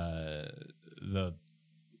the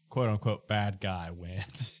quote unquote bad guy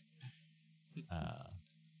went.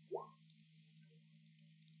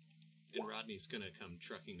 And Rodney's gonna come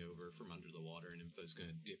trucking over from under the water, and Info's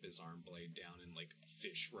gonna dip his arm blade down and like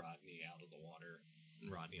fish Rodney out of the water.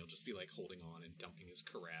 And Rodney will just be like holding on and dumping his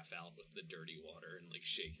carafe out with the dirty water and like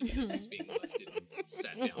shaking it as he's being lifted and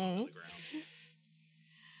sat down on the ground.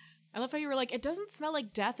 I love how you were like, it doesn't smell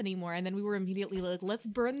like death anymore, and then we were immediately like, let's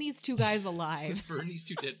burn these two guys alive. Burn these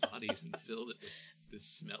two dead bodies and fill it with the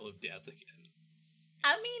smell of death again.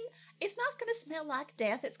 I mean, it's not going to smell like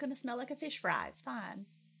death. It's going to smell like a fish fry. It's fine.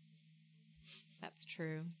 That's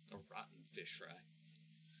true. A rotten fish fry.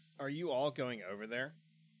 Are you all going over there?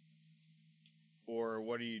 Or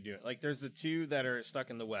what are you doing? Like, there's the two that are stuck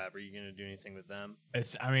in the web. Are you going to do anything with them? It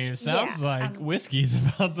sounds Yeah, like Whiskey's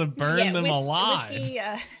about to burn them alive.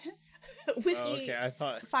 Whiskey Okay, I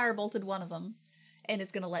thought. firebolted one of them, and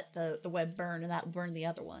it's going to let the web burn, and that will burn the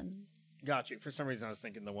other one. Got you. For some reason, I was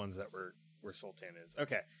thinking the ones that were where Sultan is.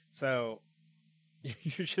 Okay, so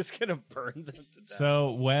you're just going to burn them to death.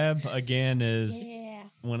 So web again is Yeah.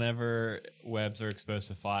 whenever webs are exposed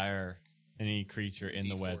to fire, any creature in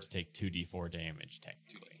the D4. webs take 2d4 damage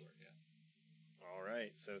technically. 2d4, yeah. All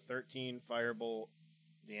right, so 13 firebolt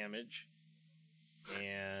damage,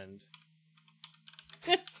 and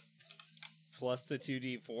plus the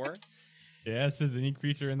 2d4. Yeah, it says any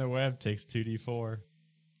creature in the web takes 2d4.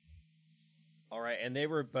 All right, and they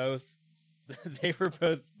were both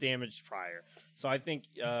damaged prior. So I think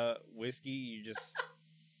Whiskey, you just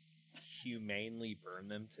humanely burn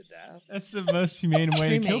them to death. That's the most humane way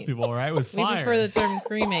to kill Cremate. people, right? With We fire. prefer the term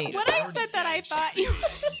cremate. When I said that, I thought you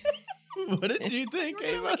What did you think, were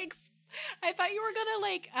gonna Ava? like. I thought you were gonna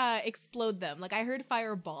like explode them. Like I heard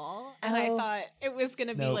fireball, and I Oh. thought it was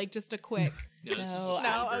gonna be Nope. like just a quick. No, this is No. a No,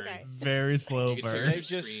 slow burn. okay. Very slow You can feel burn. They their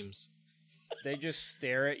just- screams. They just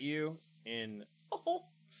stare at you in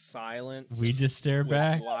silence. We just stare with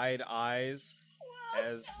back. wide eyes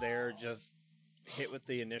as they're just hit with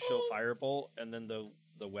the initial firebolt, and then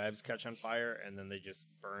the webs catch on fire, and then they just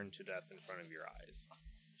burn to death in front of your eyes.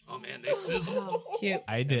 Oh man, they sizzle. Cute.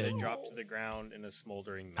 I They did. drop to the ground in a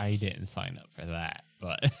smoldering mess. I didn't sign up for that,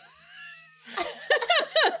 but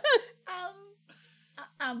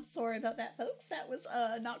I'm sorry about that, folks. That was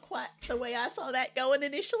not quite the way I saw that going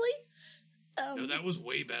initially. No, that was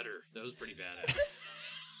way better. That was pretty badass.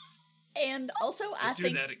 And also, I Let's do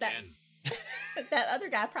think that again. that other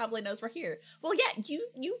guy probably knows we're here. Well, yeah,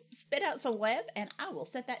 you spit out some web, and I will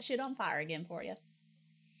set that shit on fire again for you.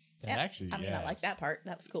 that actually, I mean, I like that part.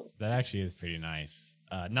 That was cool. That actually is pretty nice.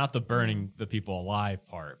 Not the burning the people alive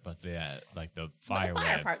part, but the like the fire. But the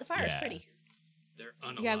fire web. part, the fire is Yeah. pretty. They're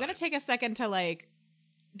unalive. Yeah, I'm gonna take a second to like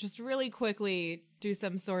just really quickly do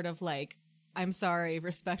some sort of like I'm sorry,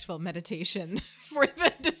 respectful meditation for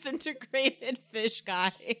the disintegrated fish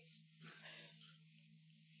guys.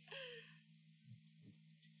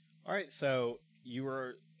 All right, so you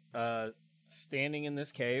were standing in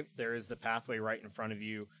this cave. There is the pathway right in front of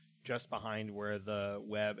you, just behind where the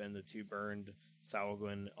web and the two burned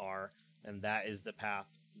Salwin are, and that is the path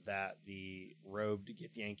that the robed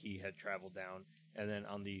Githyanki had traveled down. And then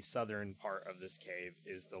on the southern part of this cave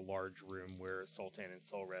is the large room where Sultan and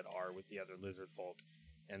Solred are with the other lizard folk,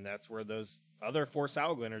 and that's where those other four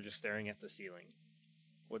Salwin are just staring at the ceiling.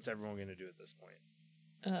 What's everyone going to do at this point?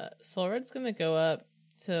 Solred's gonna go up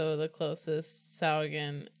to the closest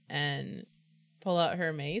Salgan and pull out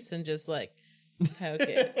her mace and just like poke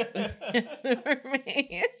it with her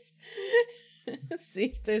mace. See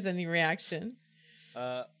if there's any reaction.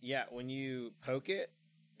 Yeah, when you poke it,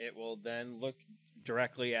 it will then look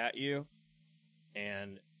directly at you,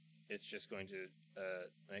 and it's just going to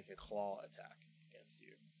make a claw attack against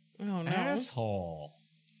you. Oh no. Asshole.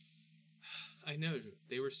 I know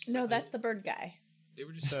they were. No, that's the bird guy. They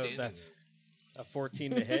were just So standing that's there. a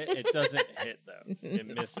 14 to hit. It doesn't hit, though. It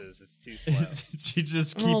misses. It's too slow. She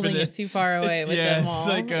just I'm keeping holding it too far away with yeah, them it's all.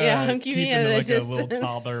 like Yeah, I'm keeping it at a like a distance. little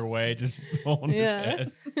toddler away, just holding Yeah.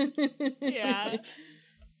 his head. Yeah.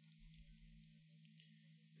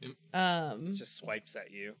 It just swipes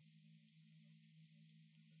at you.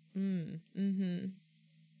 Mm-hmm.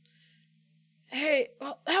 Hey,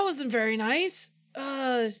 well, that wasn't very nice.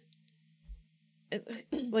 Like,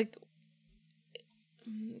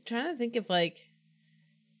 I'm trying to think if, like,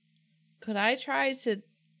 could I try to...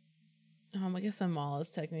 I guess a maul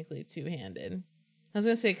is technically two-handed. I was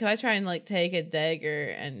gonna say, could I try and, like, take a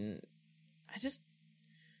dagger and...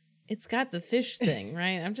 It's got the fish thing,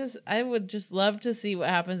 right? I would just love to see what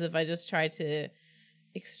happens if I just try to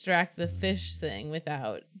extract the fish thing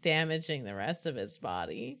without damaging the rest of its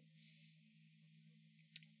body.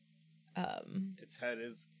 Its head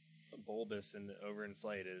is bulbous and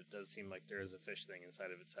overinflated. It does seem like there is a fish thing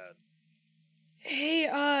inside of its head.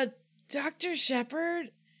 Hey, Dr.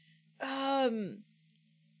 Shepard,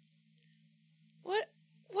 what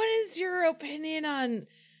is your opinion on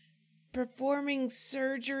performing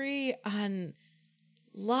surgery on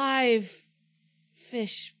live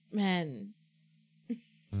fishmen?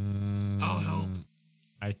 I'll help.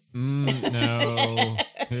 No.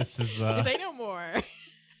 This is Say no more.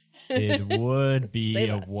 it would be Say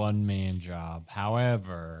a less. one-man job.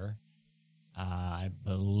 However, I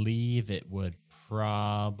believe it would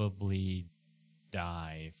probably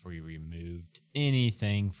die if we removed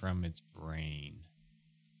anything from its brain.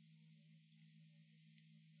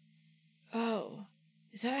 Oh,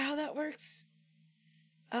 is that how that works?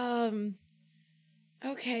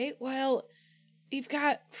 Okay, well, we've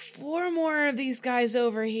got 4 more of these guys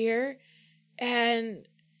over here, and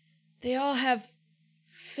they all have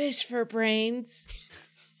fish for brains,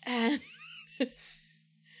 and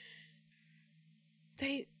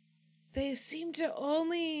they seem to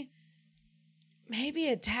only maybe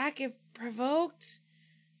attack if provoked.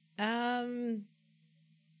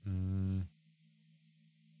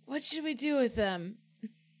 What should we do with them?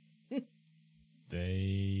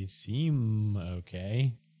 They seem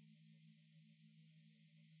okay.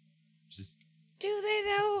 Just Do they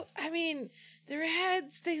though? I mean, their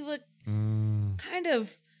heads, they look kind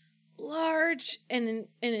of large and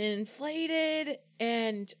inflated,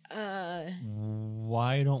 and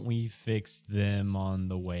why don't we fix them on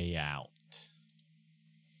the way out?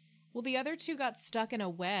 Well, the other 2 got stuck in a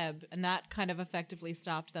web, and that kind of effectively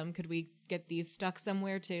stopped them. Could we get these stuck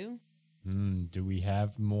somewhere too? Do we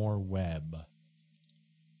have more web?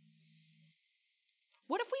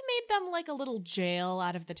 What if we made them like a little jail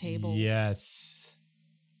out of the tables? Yes.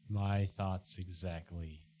 My thoughts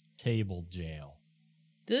exactly. Table jail.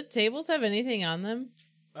 do the tables have anything on them?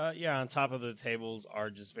 Yeah, on top of the tables are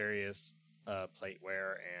just various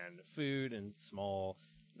plateware and food and small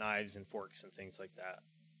knives and forks and things like that.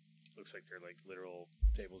 Looks like they're like literal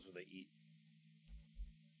tables where they eat.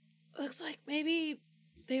 Looks like maybe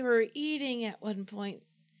they were eating at one point.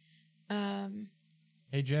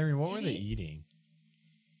 Hey, Jeremy, what were they Maybe- eating?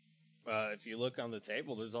 If you look on the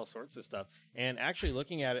table, there's all sorts of stuff. And actually,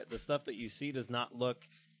 looking at it, the stuff that you see does not look.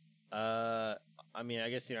 I mean, I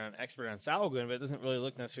guess you're not an expert on Salagun, but it doesn't really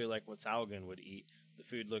look necessarily like what Salagun would eat. The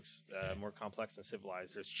food looks more complex and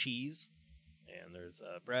civilized. There's cheese, and there's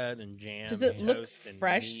bread and jam. Does it and look toast and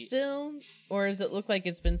fresh meat. still, or does it look like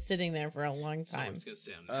it's been sitting there for a long time? Someone's gonna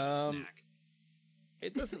say I'm gonna have a snack.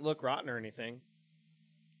 It doesn't look rotten or anything.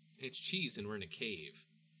 It's cheese, and we're in a cave.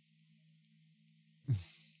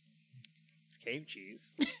 It's cave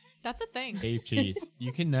cheese. That's a thing. Cave cheese.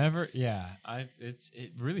 You can never. Yeah, it's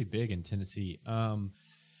really big in Tennessee. It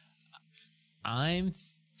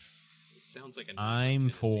sounds like a I'm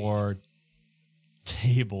for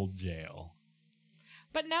table jail.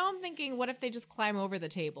 But now I'm thinking, what if they just climb over the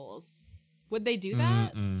tables? Would they do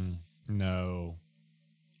that? No.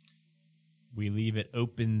 We leave it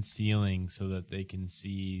open ceiling so that they can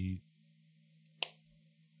see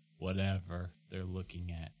whatever they're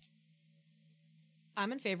looking at.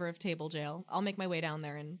 I'm in favor of table jail. I'll make my way down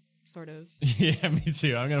there and sort of... Yeah, me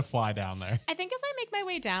too. I'm going to fly down there. I think as I make my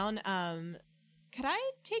way down, could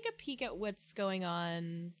I take a peek at what's going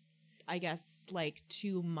on, I guess, like,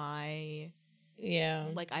 to my... Yeah.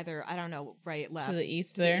 Like, either, I don't know, right, left. To the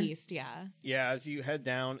east to there? The east, yeah. Yeah, as you head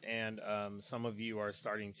down, and some of you are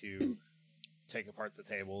starting to take apart the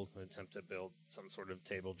tables and attempt to build some sort of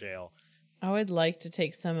table jail. I would like to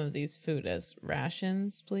take some of these food as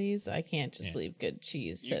rations, please. I can't just Yeah. leave good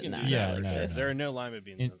cheese You sitting can out do Yeah, that. like no, this. There are no lima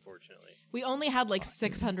beans, In- unfortunately. We only had like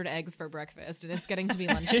 600 eggs for breakfast, and it's getting to be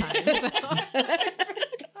lunchtime. So.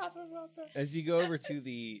 As you go over to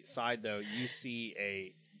the side, though, you see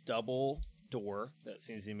a double door that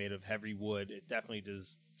seems to be made of heavy wood. It definitely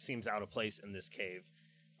seems out of place in this cave,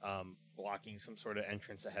 blocking some sort of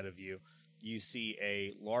entrance ahead of you. You see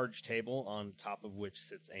a large table on top of which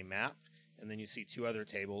sits a map, and then you see 2 other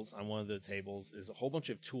tables. On one of the tables is a whole bunch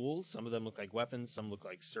of tools. Some of them look like weapons, some look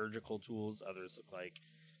like surgical tools, others look like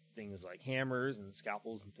things like hammers and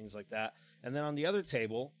scalpels and things like that. And then on the other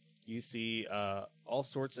table, you see all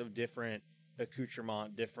sorts of different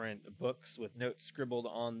accoutrement, different books with notes scribbled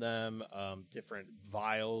on them, different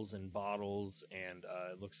vials and bottles, and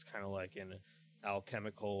it looks kind of like an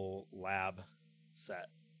alchemical lab set.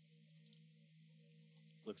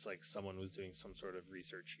 Looks like someone was doing some sort of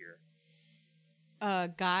research here.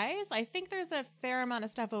 Guys, I think there's a fair amount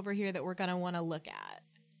of stuff over here that we're going to want to look at.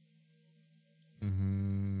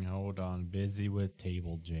 Hold on. Busy with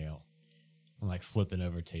table jail. I'm like flipping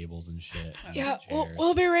over tables and shit. Yeah, chairs.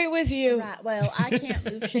 we'll be right with you. Right. Well, I can't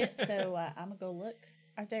move shit, so I'm gonna go look.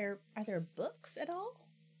 Are there books at all?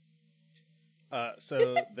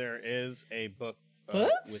 So there is a book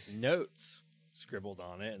Books? with notes scribbled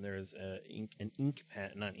on it, and there's an ink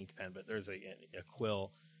pen, not an ink pen, but there's a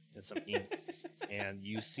quill and some ink, and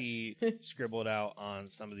you see scribbled out on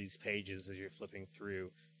some of these pages as you're flipping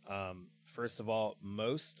through. First of all,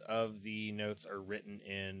 most of the notes are written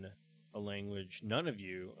in a language none of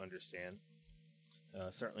you understand.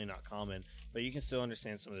 Certainly not common, but you can still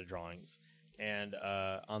understand some of the drawings. And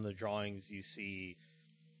on the drawings, you see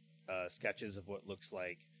sketches of what looks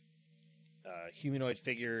like humanoid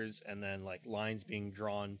figures, and then like lines being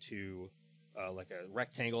drawn to like a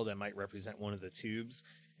rectangle that might represent one of the tubes,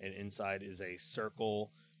 and inside is a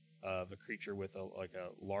circle of a creature with a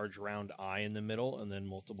large round eye in the middle, and then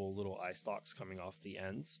multiple little eye stalks coming off the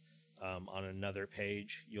ends. On another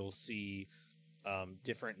page, you'll see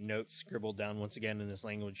different notes scribbled down once again in this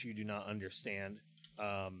language you do not understand,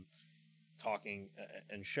 talking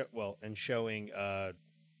and showing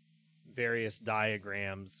various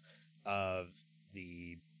diagrams of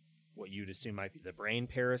what you'd assume might be the brain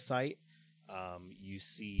parasite. You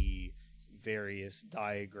see various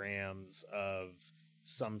diagrams of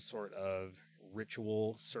some sort of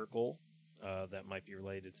ritual circle that might be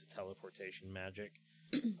related to teleportation magic.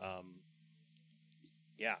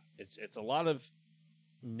 Yeah, it's a lot of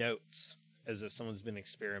notes, as if someone's been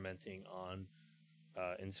experimenting on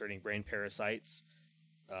inserting brain parasites,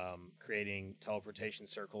 creating teleportation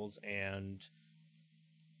circles, and,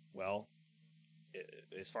 well,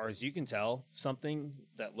 as far as you can tell, something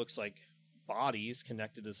that looks like bodies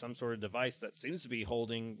connected to some sort of device that seems to be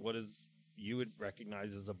holding what is you would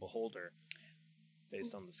recognize as a beholder,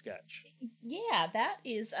 based on the sketch. Yeah, that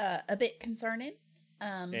is a bit concerning.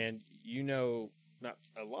 And you know not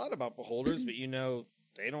a lot about beholders, but you know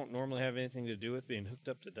they don't normally have anything to do with being hooked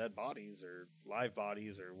up to dead bodies or live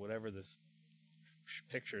bodies or whatever this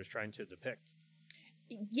picture is trying to depict.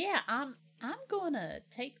 Yeah, I'm gonna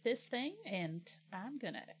take this thing and I'm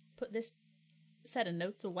gonna put this set of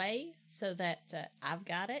notes away so that I've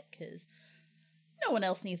got it, because no one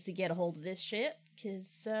else needs to get a hold of this shit,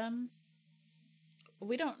 because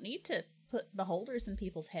we don't need to put beholders in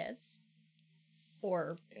people's heads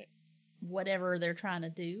or whatever they're trying to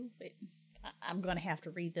do. I'm going to have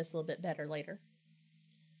to read this a little bit better later.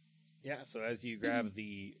 Yeah, so as you grab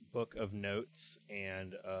the book of notes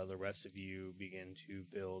and the rest of you begin to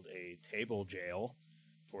build a table jail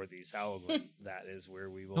for the Salagwin, that is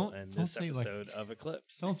where we will end this episode of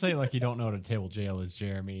Eclipse. Don't say it like you don't know what a table jail is,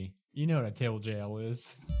 Jeremy. You know what a table jail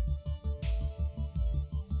is.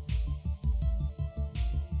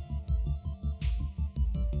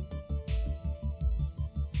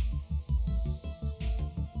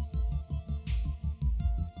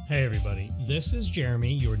 Hey everybody, this is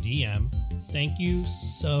Jeremy, your DM. Thank you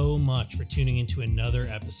so much for tuning into another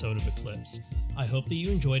episode of Eclipse. I hope that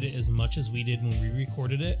you enjoyed it as much as we did when we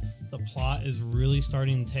recorded it. The plot is really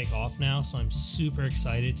starting to take off now, so I'm super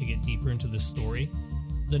excited to get deeper into this story.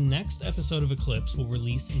 The next episode of Eclipse will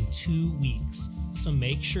release in 2 weeks, so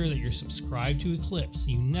make sure that you're subscribed to Eclipse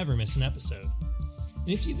so you never miss an episode. And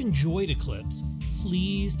if you've enjoyed Eclipse,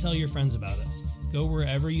 please tell your friends about us. Go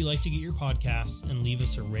wherever you like to get your podcasts and leave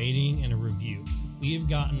us a rating and a review. We have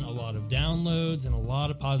gotten a lot of downloads and a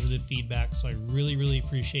lot of positive feedback, so I really, really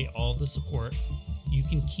appreciate all the support. You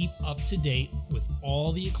can keep up to date with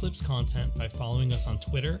all the Eclipse content by following us on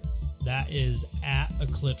Twitter. That is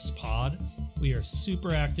 @EclipsePod. We are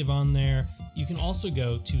super active on there. You can also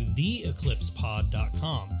go to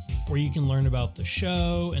theeclipsepod.com, where you can learn about the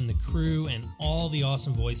show and the crew and all the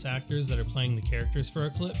awesome voice actors that are playing the characters for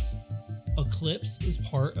Eclipse. Eclipse is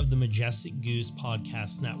part of the Majestic Goose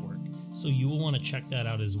Podcast Network, so you will want to check that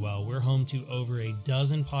out as well. We're home to over a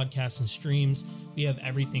dozen podcasts and streams. We have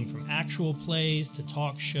everything from actual plays to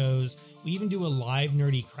talk shows. We even do a live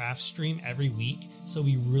nerdy craft stream every week, so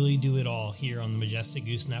we really do it all here on the Majestic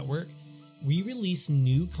Goose Network. We release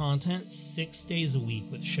new content 6 days a week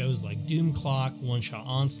with shows like Doom Clock, One Shot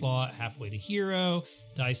Onslaught, Halfway to Hero,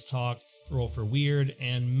 Dice Talk, Roll for Weird,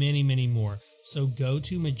 and many, many more. So go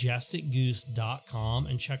to majesticgoose.com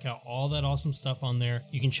and check out all that awesome stuff on there.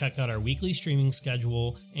 You can check out our weekly streaming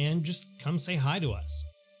schedule and just come say hi to us.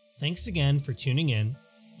 Thanks again for tuning in,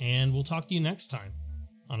 and we'll talk to you next time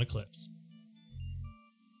on Eclipse.